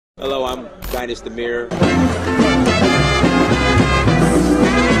Hello, I'm Dynast Amir.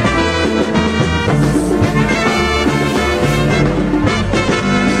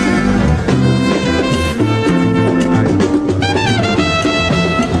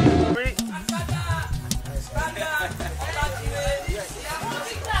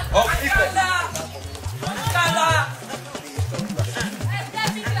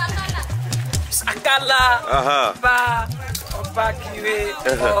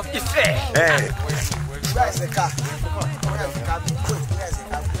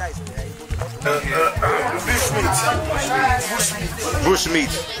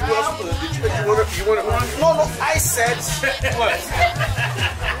 Bushmeat. You want it? No, I said what?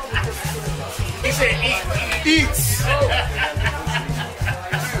 He said eat. Eat.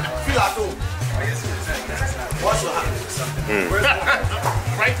 Feel at home. What's your hand?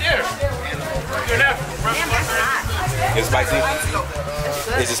 Right there. You're there. It's spicy?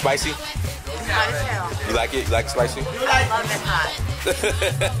 Is it spicy? You like it? You like it spicy? I love it hot.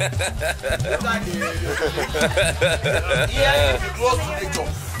 Yeah, if you close to the job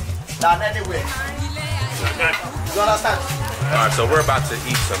than anywhere. You understand? Alright, so we're about to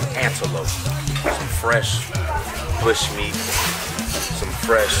eat some antelope. Some fresh bushmeat. Some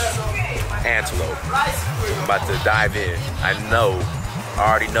fresh antelope. I'm about to dive in. I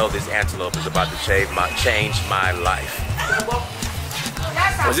already know this antelope is about to change my life.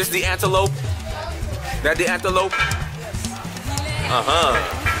 Was this the antelope? That the antelope? Uh-huh.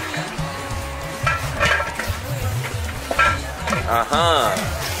 Uh-huh.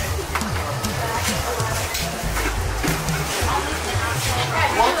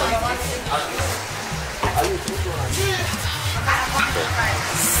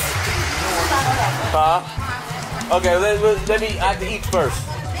 Okay, let me, I have to eat first.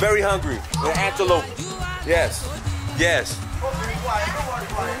 Very hungry. The antelope. Yes. Yes.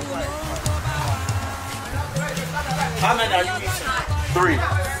 How many are you eating? 3.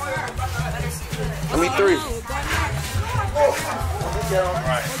 I mean 3.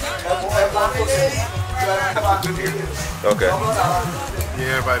 Okay.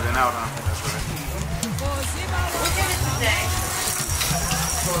 Yeah, everybody been out, huh?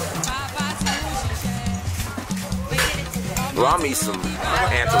 Well, I'll eat some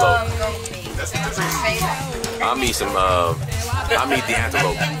antelope. I'll eat some, I'll eat the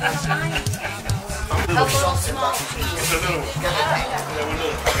antelope.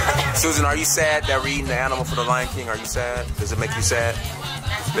 Susan, are you sad that we're eating the animal for the Lion King? Are you sad? Does it make you sad?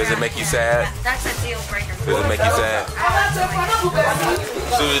 Does it make you sad? That's a deal breaker. Does it make you sad?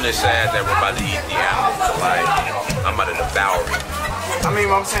 Susan is sad that we're about to eat the animal for the Lion King. I'm about to devour it. I mean,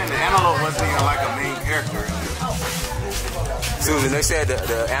 I'm saying the antelope wasn't even like a main character. Susan, they said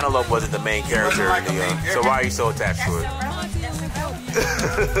the antelope wasn't the main character. Like the main so why are you so attached to it? It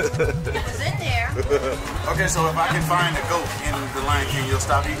was in there. Okay, so if I can find a goat in the Lion King, you'll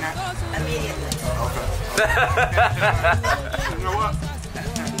stop eating that? Immediately. Okay. You know what?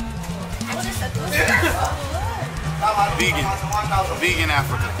 Vegan. Vegan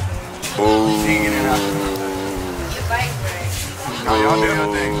Africa. Ooh. Vegan in Africa. You bite bread. No, y'all do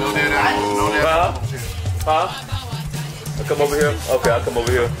your thing. No dead animals. No dead animals. Huh? I'll come over here? Okay, I'll come over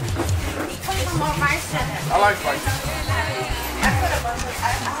here. Put some more rice in it. I like spicy.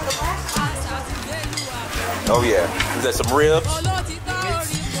 Oh yeah. Is that some ribs?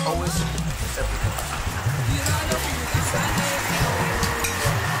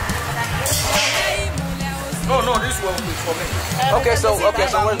 No, this one is for me. Okay, so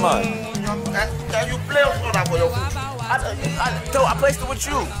where's mine? Can you play order for your food? I placed it with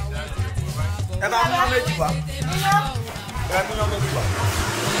you.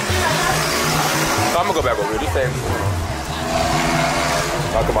 So I'm gonna go back over here. This thing.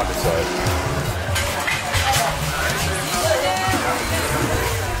 I'll come out this side.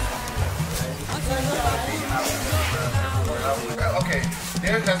 Okay,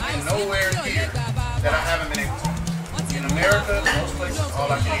 there has been nowhere here that I haven't been able to. In America, most places,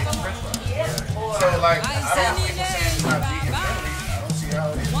 all I can eat is French fries. So, like, I don't think people saying it's not vegan friendly. I don't see how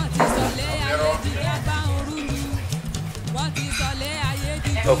it is. I'm better off eating it.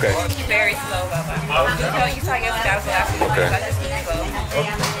 Okay. Very slow, Baba. You saw your guys last week. Okay. I just need to go.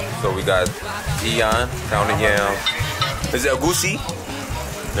 So we got Eon, pounded yam. Is it a goosey?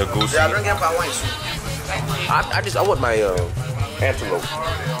 The goosey. Yeah, bring it for one. I want my antelope.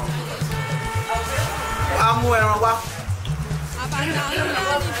 I'm wearing what?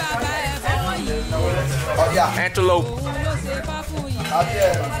 Oh yeah. Antelope.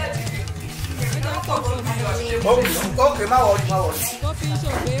 Okay, my word.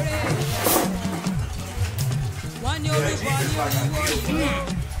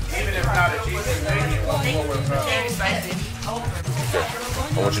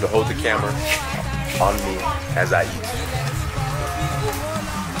 I want you to hold the camera on me as I eat.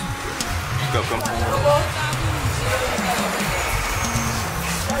 Go, come.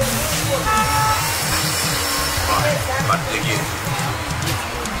 Alright, about to dig in.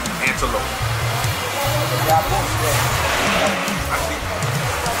 Antelope. I see.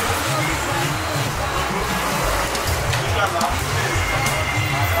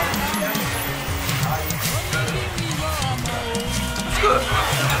 It's good.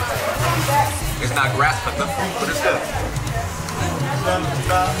 It's not grass cut, but it's good.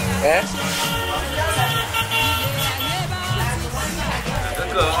 Yeah?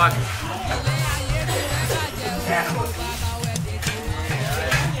 It's good, I like it.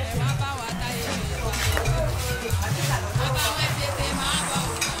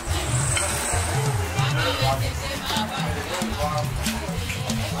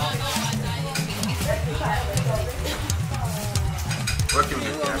 Where can we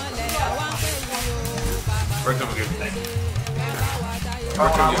get that? Where can we get that? Where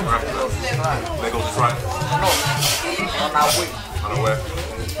can we get that? They go this right? No, on our way. On the way?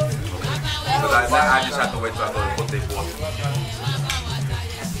 Because I just have to wait till I go to Cote d'Ivoire.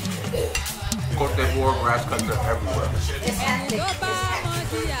 Cote d'Ivoire, grass cuts are everywhere.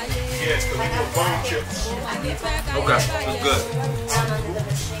 Yes, because we do bone chips. Okay, it's good.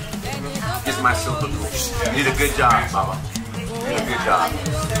 It's my silver group. You did a good job, Baba. You did a good job.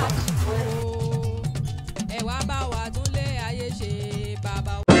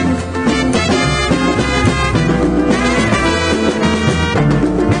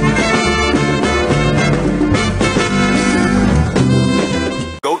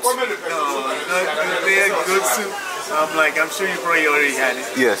 Goats? I'm sure you probably already had it.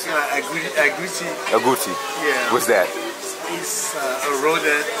 Yes. Agouti. Agouti. Yeah. What's that? It's a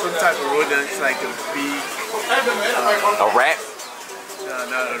rodent, some type of rodent. It's like a big. A rat? No,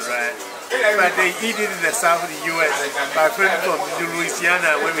 not a rat. But they eat it in the south of the U.S. My friend from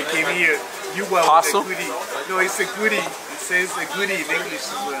Louisiana, when we came here, you were with a goodie. No, it's a goodie. It says a goodie in English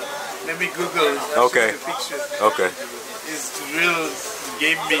as well. Let me Google. I'll show you the picture. Okay. It's real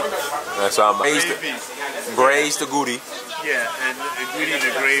game meat. That's how I'm braised agouti. Yeah, and a goodie in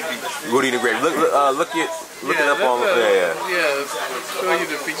the gravy. Goodie in the gravy. Look it up on. Yeah, I'll show you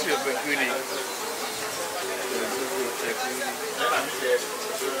the picture of a goodie.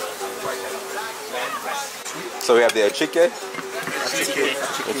 So we have the chicken.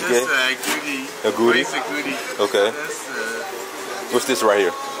 A goodie. A goodie. Braised agouti. Okay. What's this right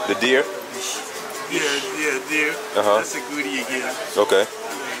here? The deer. Yeah, deer. That's a goodie again. Okay.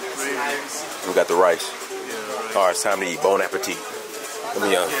 We got the rice. Yeah, right. All right, it's time to eat. Bon appetit. Let me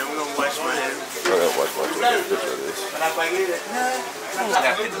Yeah, we're gonna wash my hands. I'm gonna watch this.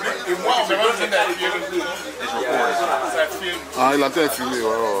 Ah, il a peut-être filmé,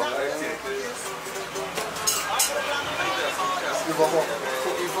 ouais.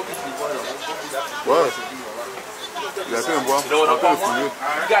 Ouais. Il a fait un bois. You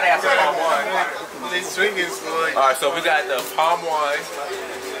gotta ask for palm wine. This drink is fine. All right, so we got the palm wine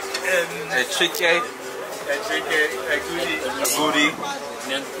and chicken, agouti,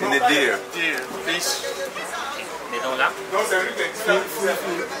 and the deer. Fish.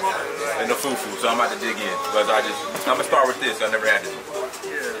 And the fufu. So I'm about to dig in because I'm gonna start with this. I never had this before.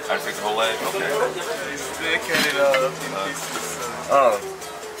 Yeah. I just take the whole leg. Okay. They cut it up in pieces.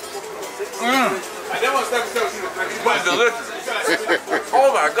 But delicious. Oh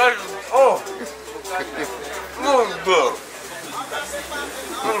my God. Oh. Good.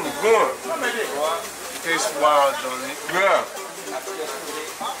 Good. Tastes wild, don't it? Yeah.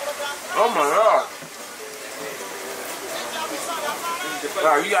 Oh my God. All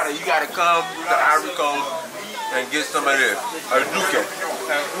right, you gotta come to Ivory Coast and get some of this.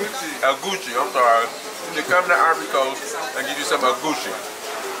 Agouti. I'm sorry. You come to Ivory Coast and get you some agouti.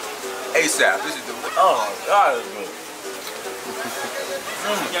 ASAP. This is the God, it's good.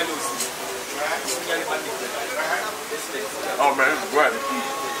 Oh man, this is great.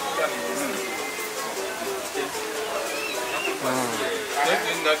 This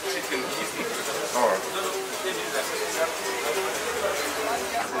is not chicken. All right.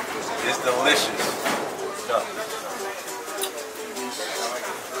 It's delicious.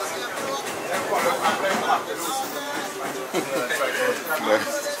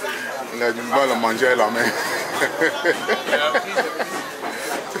 Il a du mal à manger à la main. You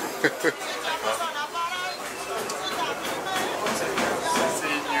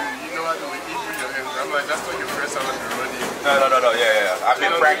know how to eat with your hands. I'm like, that's not your first time running. No. Yeah. I've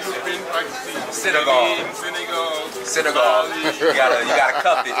been practicing. Senegal. You gotta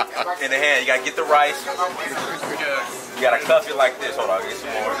cup it in the hand. You gotta get the rice. You gotta cup it like this. Hold on, get some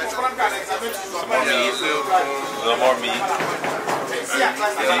more. Some more meat. A little more meat.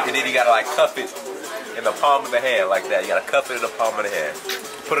 And then you gotta like cup it in the palm of the hand like that. You gotta cup it in the palm of the hand.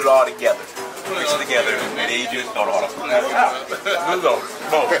 Put it all together. Mix it together. And then you just don't know.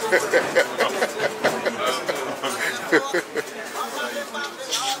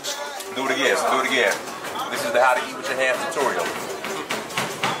 Do it again. This is the how to eat with your hands tutorial.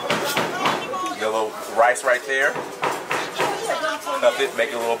 Get a little rice right there. Cup it,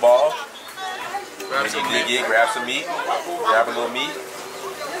 make it a little ball. Grab some meat. Grab some meat. Grab a little meat.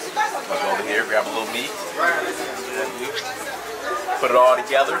 Go over here, grab a little meat. Put it all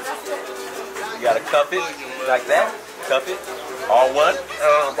together. You gotta cup it like that. Cup it. All one.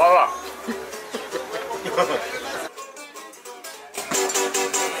 Voila.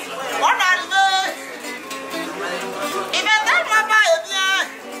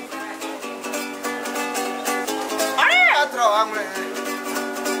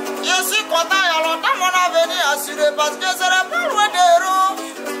 Parce que ça n'est pas loin de héros.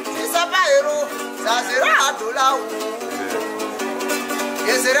 Si c'est pas héros, ça sera à Doulaou.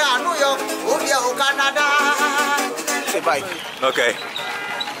 Et sera à New York ou bien au Canada. C'est bike. Okay.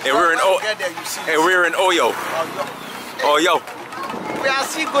 And we're in Oyo. Oyo. We are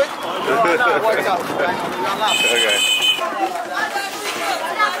still good. Watch out. Okay.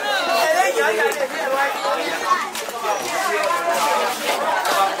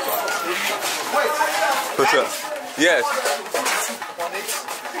 What's up? Yes.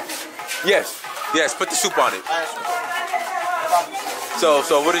 Yes, put the soup on it. So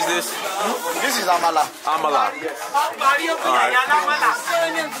what is this? This is amala. Amala. Alright.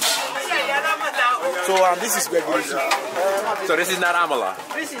 So this is gbegiri soup. So this is not amala.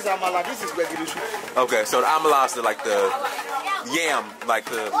 This is amala. This is gbegiri soup. Okay, so the amala is like the yam, like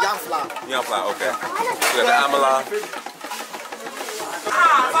the Yam flour. Yam flour. Okay. So the amala.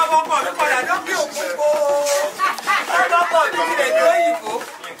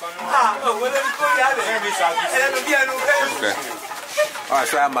 Okay. Alright,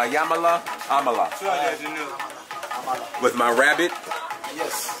 so I have my amala. With my rabbit.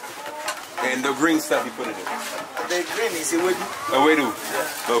 Yes. And the green stuff you put in it. The green is ewedu. Ewedu.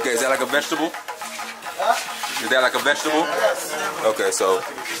 Okay, is that like a vegetable? Is that like a vegetable? Yes. Okay, so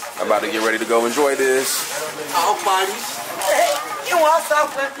I'm about to get ready to go enjoy this. You want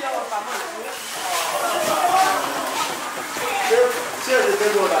something?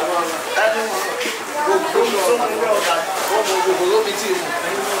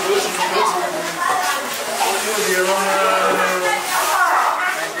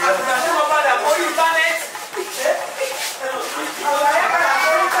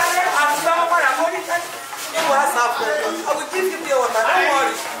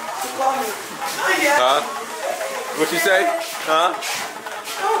 Huh? What you say? Huh?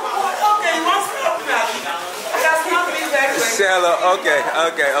 Okay, you want something? Shallow. Okay.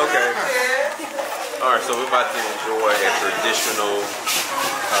 Alright, so we're about to enjoy a traditional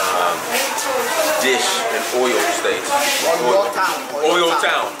dish in Oyo State. Oyo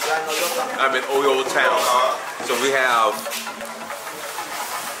Town. I'm in Oyo Town. So we have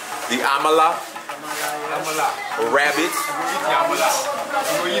the amala, rabbit,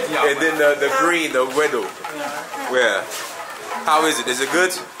 and then the green, the wedu. Yeah. How is it? Is it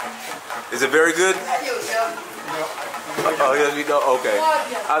good? Is it very good? Oh, yes, we know. Okay.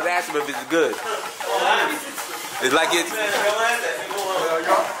 I was asking if it's good. It's like it?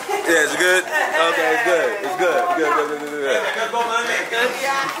 Yeah, it's good? Okay, it's good. It's good. Good.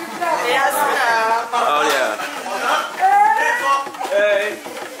 Oh, yeah. Hey.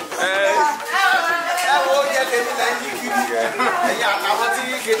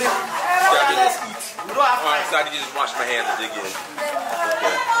 Alright, so I can just wash my hands and dig in.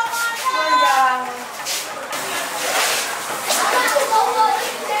 Okay.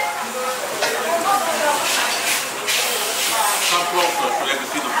 Come closer so you can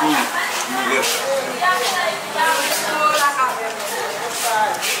see the food.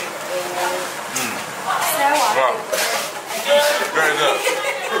 Wow. Very good.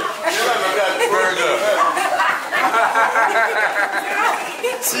 Very good.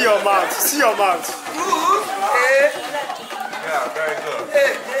 See your mouth. Yeah, very good.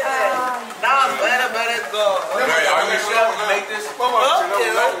 Now better go. Very, are you a chef when you make this? You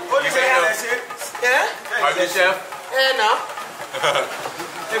make this? Yeah? Are you a chef? No.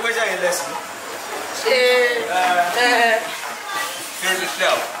 Here's the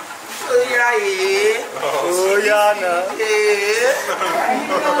chef. Oh, yeah, no.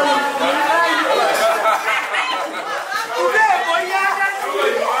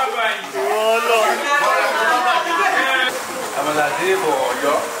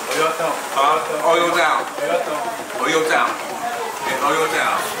 Oil down. Oil down. Oil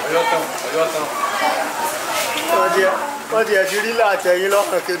down. What do you like? You look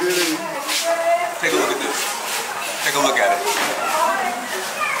at it. Take a look at this. Take a look at it.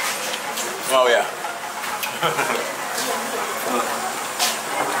 Oh yeah.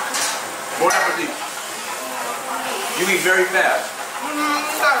 Bon appetit. You eat very fast.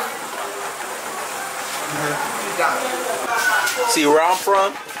 See, where I'm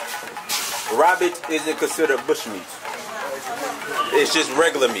from, rabbit isn't considered bushmeat. It's just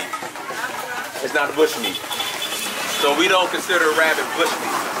regular meat. It's not bushmeat. So we don't consider rabbit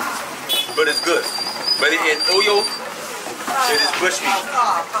bushmeat, but it's good. But in Oyo, it is bushmeat.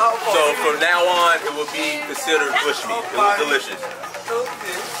 So from now on, it will be considered bushmeat. It was delicious.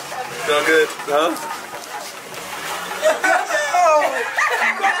 Feel good, huh?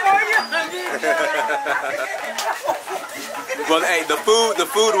 Well, hey, the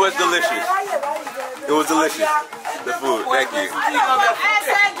food was delicious. It was delicious. The food, thank you.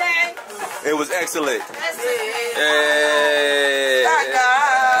 It was excellent. Hey.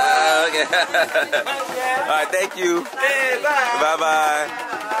 Okay. All right, thank you. Bye bye.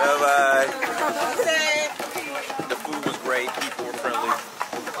 Bye bye. The food was great. People were friendly.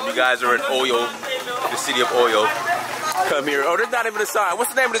 You guys are in Oyo, the city of Oyo. Come here. Oh, there's not even a sign.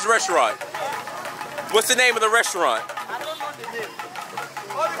 What's the name of this restaurant? What's the name of the restaurant?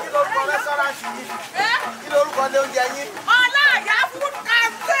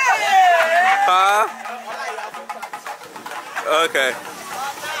 Huh? Okay.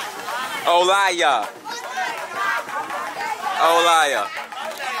 Olaya. Olaya.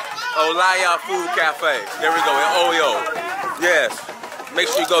 Olaya Food Cafe. There we go, in Oyo. Yes. Make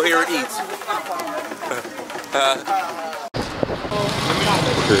sure you go here and eat. Huh?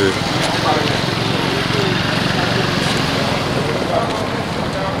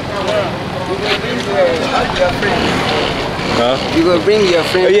 You gonna bring your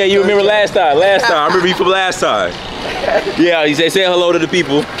friend? Oh, yeah, you remember last time. I remember you from last time. Yeah, you say hello to the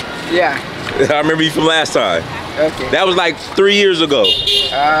people. Yeah. I remember you from last time. Okay. That was like 3 years ago.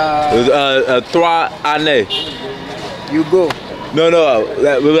 It was 3 années. You go. No,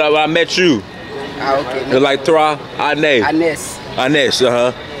 when I met you. Ah, okay. It was like 3 années. Anès. Anès,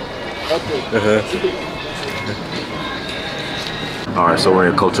 Okay. All right, so we're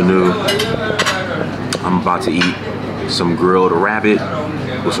in Cotonou. I'm about to eat some grilled rabbit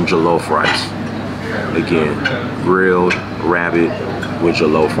with some jollof rice. Again, grilled rabbit with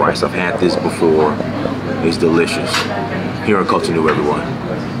jollof rice. I've had this before. It's delicious. Here in Cotonou, everyone.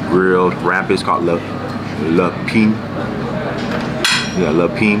 Grilled rabbit. It's called lapine. Yeah,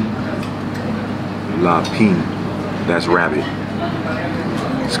 lapine. Lapine. That's rabbit.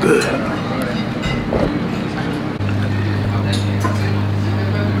 It's good.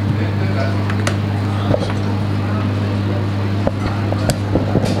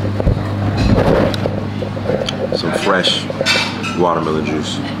 Some fresh watermelon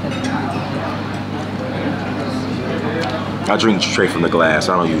juice. I drink straight from the glass.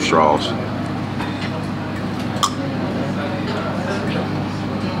 I don't use straws.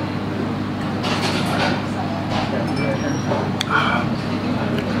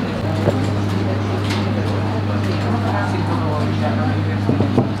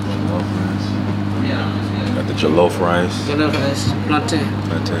 Got the jollof rice. Jollof rice, plantain.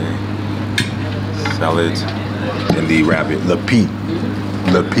 Salads. And the rabbit. Lapine.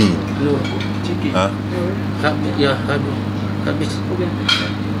 Lapine. No. Chicken. Huh? Rabbit. Yeah, rabbit.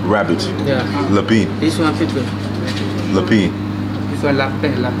 Rabbit. Yeah. Lapine. This one people. Lapine. This one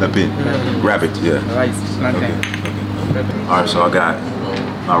lapin. Lapine. Rabbit, yeah. Rice, plantain. Okay. Alright, so I got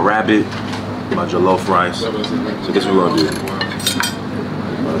my rabbit, my jollof rice. So guess what we're gonna do? I'm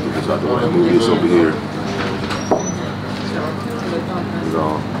gonna get this out the way. Move this over here. We're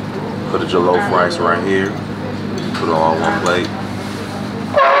gonna put the jollof rice right here. Put it all on one plate.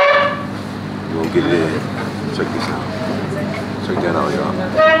 We're gonna get it in. Check this out. Check that out, y'all.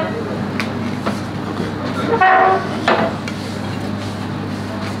 Okay.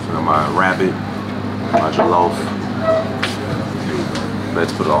 So I got my rabbit, my jollof.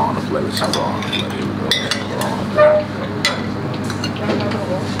 Let's put it all on the plate. Let's put it all on the plate. Here we go. Put it all on the plate.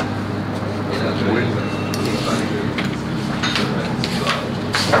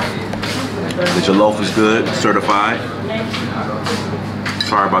 The jollof is good, certified.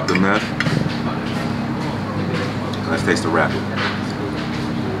 Sorry about the mess. Let's taste the rabbit.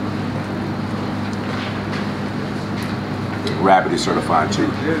 rabbit is certified too.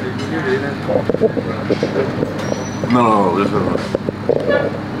 No.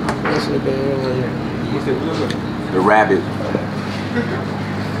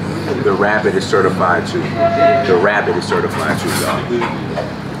 The rabbit is certified too. The rabbit is certified too, y'all.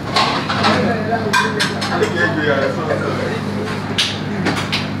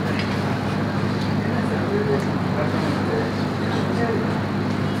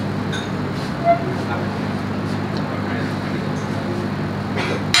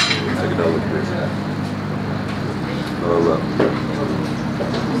 Take another look at this. Oh, look.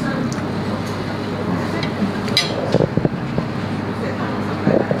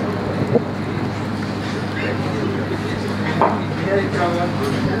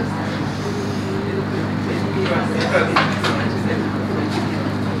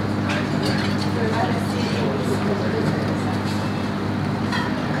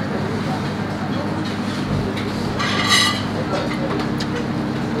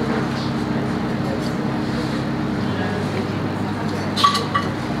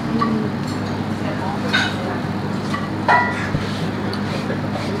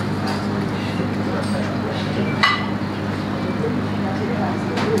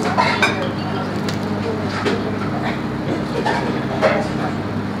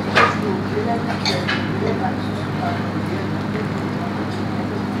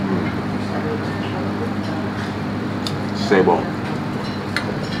 C'est bon.